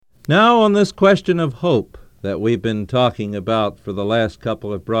Now, on this question of hope that we've been talking about for the last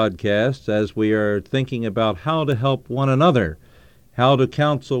couple of broadcasts, as we are thinking about how to help one another, how to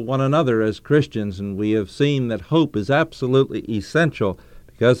counsel one another as Christians, and we have seen that hope is absolutely essential,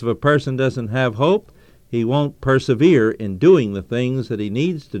 because if a person doesn't have hope, he won't persevere in doing the things that he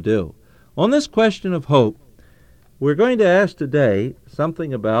needs to do. On this question of hope, we're going to ask today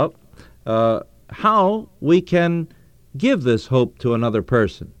something about how we can give this hope to another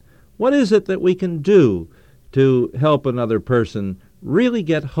person. What is it that we can do to help another person really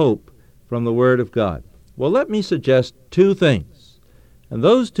get hope from the Word of God? Well, let me suggest two things. And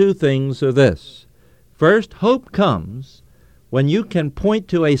those two things are this. First, hope comes when you can point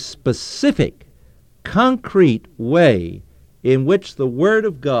to a specific, concrete way in which the Word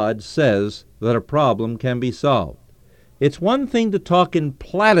of God says that a problem can be solved. It's one thing to talk in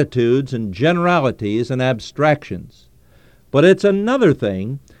platitudes and generalities and abstractions, but it's another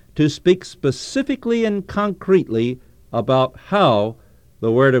thing to speak specifically and concretely about how the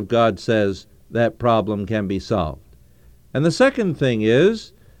Word of God says that problem can be solved. And the second thing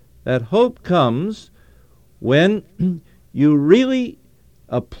is that hope comes when you really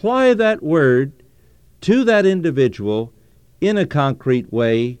apply that Word to that individual in a concrete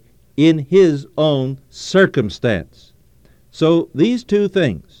way in his own circumstance. So these two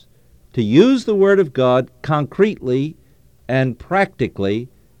things, to use the Word of God concretely and practically,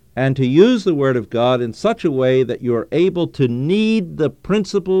 and to use the Word of God in such a way that you're able to knead the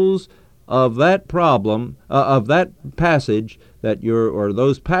principles of that problem, of that passage that or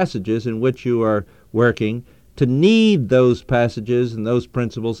those passages in which you are working, to knead those passages and those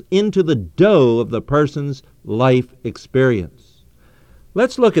principles into the dough of the person's life experience.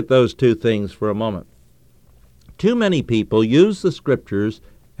 Let's look at those two things for a moment. Too many people use the Scriptures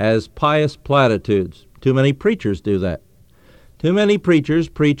as pious platitudes. Too many preachers do that. Too many preachers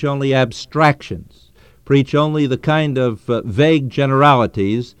preach only abstractions, preach only the kind of vague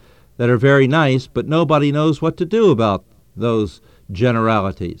generalities that are very nice, but nobody knows what to do about those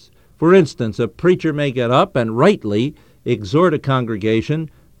generalities. For instance, a preacher may get up and rightly exhort a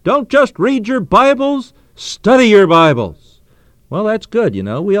congregation, don't just read your Bibles, study your Bibles. Well, that's good,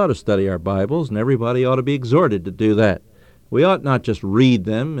 We ought to study our Bibles, and everybody ought to be exhorted to do that. We ought not just read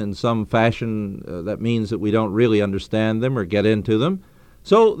them in some fashion that means that we don't really understand them or get into them.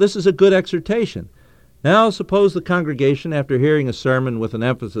 So this is a good exhortation. Now suppose the congregation, after hearing a sermon with an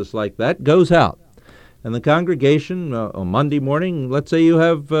emphasis like that, goes out. And the congregation, on Monday morning, let's say you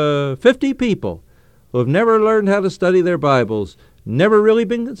have 50 people who have never learned how to study their Bibles, never really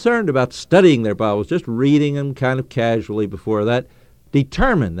been concerned about studying their Bibles, just reading them kind of casually before that,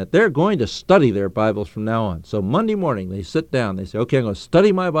 determine that they're going to study their Bibles from now on. So Monday morning, they sit down. They say, okay, I'm going to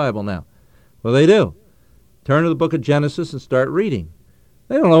study my Bible now. Well, they do. Turn to the book of Genesis and start reading.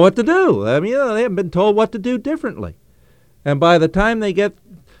 They don't know what to do. They haven't been told what to do differently. And by the time they get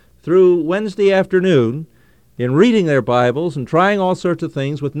through Wednesday afternoon in reading their Bibles and trying all sorts of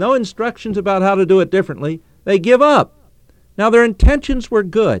things with no instructions about how to do it differently, they give up. Now, their intentions were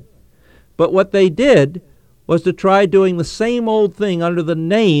good, but what they did was to try doing the same old thing under the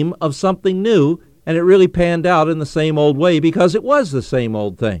name of something new, and it really panned out in the same old way because it was the same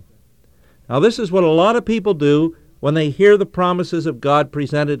old thing. Now, this is what a lot of people do when they hear the promises of God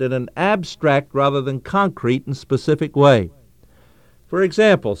presented in an abstract rather than concrete and specific way. For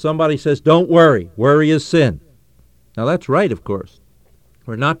example, somebody says, don't worry. Worry is sin. Now, that's right, of course.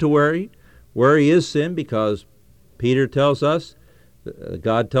 We're not to worry. Worry is sin because Peter tells us,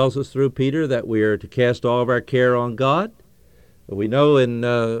 God tells us through Peter that we are to cast all of our care on God. We know in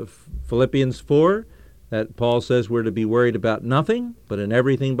Philippians 4 that Paul says we're to be worried about nothing, but in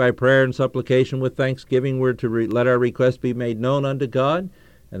everything by prayer and supplication with thanksgiving we're to let our requests be made known unto God,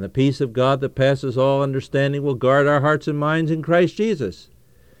 and the peace of God that passes all understanding will guard our hearts and minds in Christ Jesus.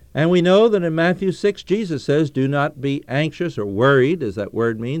 And we know that in Matthew 6 Jesus says, do not be anxious or worried, as that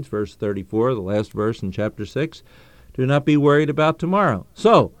word means, verse 34, the last verse in chapter 6. Do not be worried about tomorrow.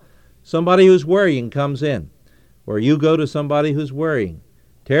 So, somebody who's worrying comes in, or you go to somebody who's worrying,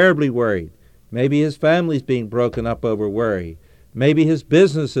 terribly worried. Maybe his family's being broken up over worry. Maybe his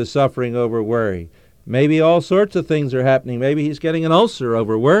business is suffering over worry. Maybe all sorts of things are happening. Maybe he's getting an ulcer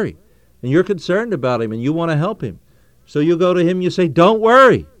over worry. And you're concerned about him and you want to help him. So you go to him and you say, don't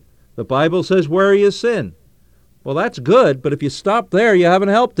worry. The Bible says worry is sin. Well, that's good, but if you stop there, you haven't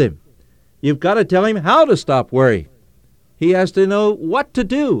helped him. You've got to tell him how to stop worry. He has to know what to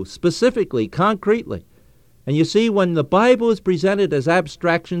do specifically, concretely. And you see, when the Bible is presented as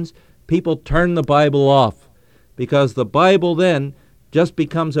abstractions, people turn the Bible off because the Bible then just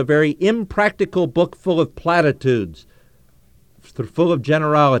becomes a very impractical book full of platitudes. full of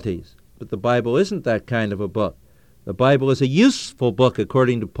generalities. But the Bible isn't that kind of a book. The Bible is a useful book,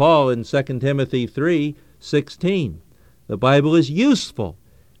 according to Paul in 2 Timothy 3:16. The Bible is useful,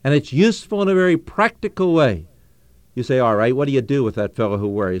 and it's useful in a very practical way. You say, all right, what do you do with that fellow who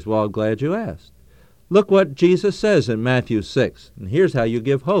worries? Well, I'm glad you asked. Look what Jesus says in Matthew 6, and here's how you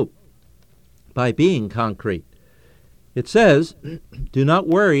give hope, by being concrete. It says, do not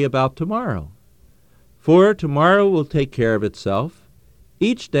worry about tomorrow, for tomorrow will take care of itself.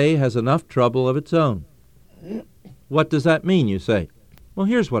 Each day has enough trouble of its own. What does that mean, you say? Well,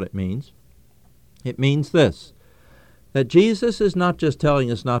 here's what it means. It means this, that Jesus is not just telling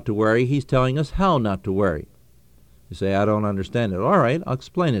us not to worry, he's telling us how not to worry. You say, I don't understand it. All right, I'll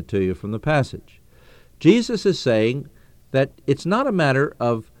explain it to you from the passage. Jesus is saying that it's not a matter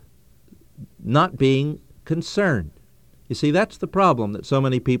of not being concerned. You see, that's the problem that so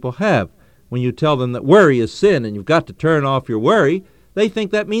many people have. When you tell them that worry is sin and you've got to turn off your worry, they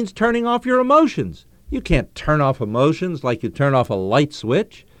think that means turning off your emotions. You can't turn off emotions like you turn off a light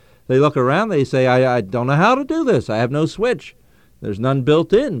switch. They look around, they say, I don't know how to do this. I have no switch. There's none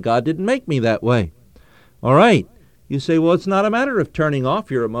built in. God didn't make me that way. All right. You say, well, it's not a matter of turning off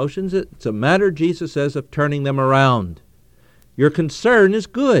your emotions. It's a matter, Jesus says, of turning them around. Your concern is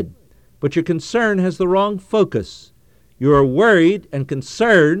good, but your concern has the wrong focus. You are worried and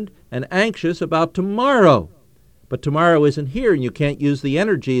concerned and anxious about tomorrow. But tomorrow isn't here, and you can't use the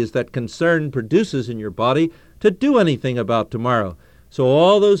energies that concern produces in your body to do anything about tomorrow. So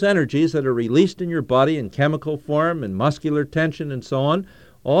all those energies that are released in your body in chemical form and muscular tension and so on,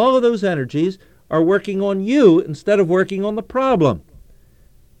 all of those energies are working on you instead of working on the problem.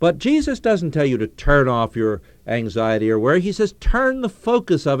 But Jesus doesn't tell you to turn off your anxiety or worry. He says turn the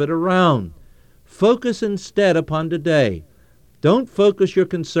focus of it around. Focus instead upon today. Don't focus your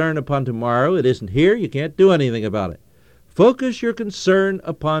concern upon tomorrow. It isn't here. You can't do anything about it. Focus your concern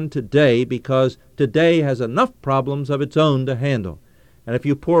upon today, because today has enough problems of its own to handle. And if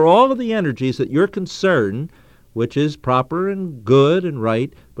you pour all of the energies that your concern, which is proper and good and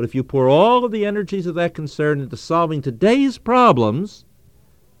right, but if you pour all of the energies of that concern into solving today's problems,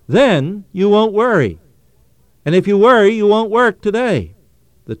 then you won't worry. And if you worry, you won't work today.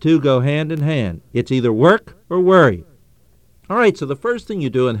 The two go hand in hand. It's either work or worry. All right, so the first thing you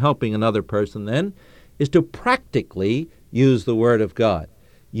do in helping another person then is to practically use the Word of God.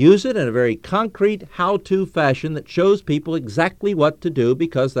 Use it in a very concrete how-to fashion that shows people exactly what to do,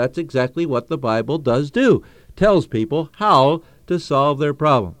 because that's exactly what the Bible does do. Tells people how to solve their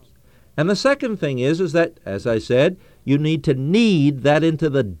problems. And the second thing is that, as I said, you need to knead that into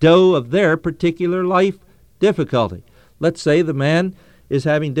the dough of their particular life difficulty. Let's say the man is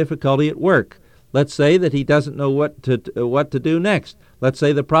having difficulty at work. Let's say that he doesn't know what to do next. Let's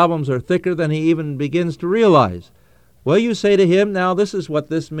say the problems are thicker than he even begins to realize. Well, you say to him, now this is what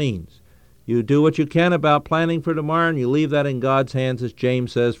this means. You do what you can about planning for tomorrow, and you leave that in God's hands, as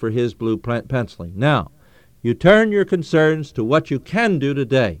James says, for his blue penciling. Now, you turn your concerns to what you can do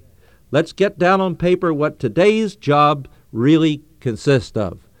today. Let's get down on paper what today's job really consists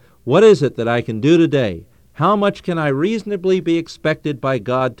of. What is it that I can do today? How much can I reasonably be expected by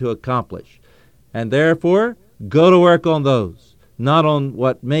God to accomplish? And therefore, go to work on those, not on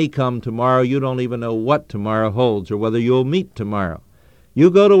what may come tomorrow. You don't even know what tomorrow holds or whether you'll meet tomorrow. You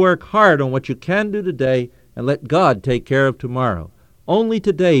go to work hard on what you can do today and let God take care of tomorrow. Only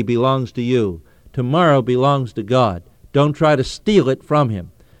today belongs to you. Tomorrow belongs to God. Don't try to steal it from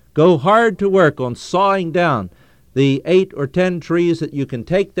Him. Go hard to work on sawing down the 8 or 10 trees that you can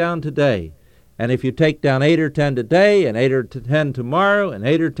take down today. And if you take down 8 or 10 today, and 8 or 10 tomorrow, and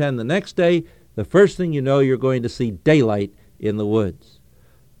 8 or 10 the next day, the first thing you know, you're going to see daylight in the woods.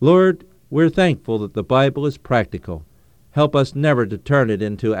 Lord, we're thankful that the Bible is practical. Help us never to turn it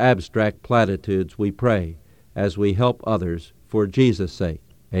into abstract platitudes, we pray, as we help others for Jesus' sake.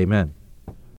 Amen.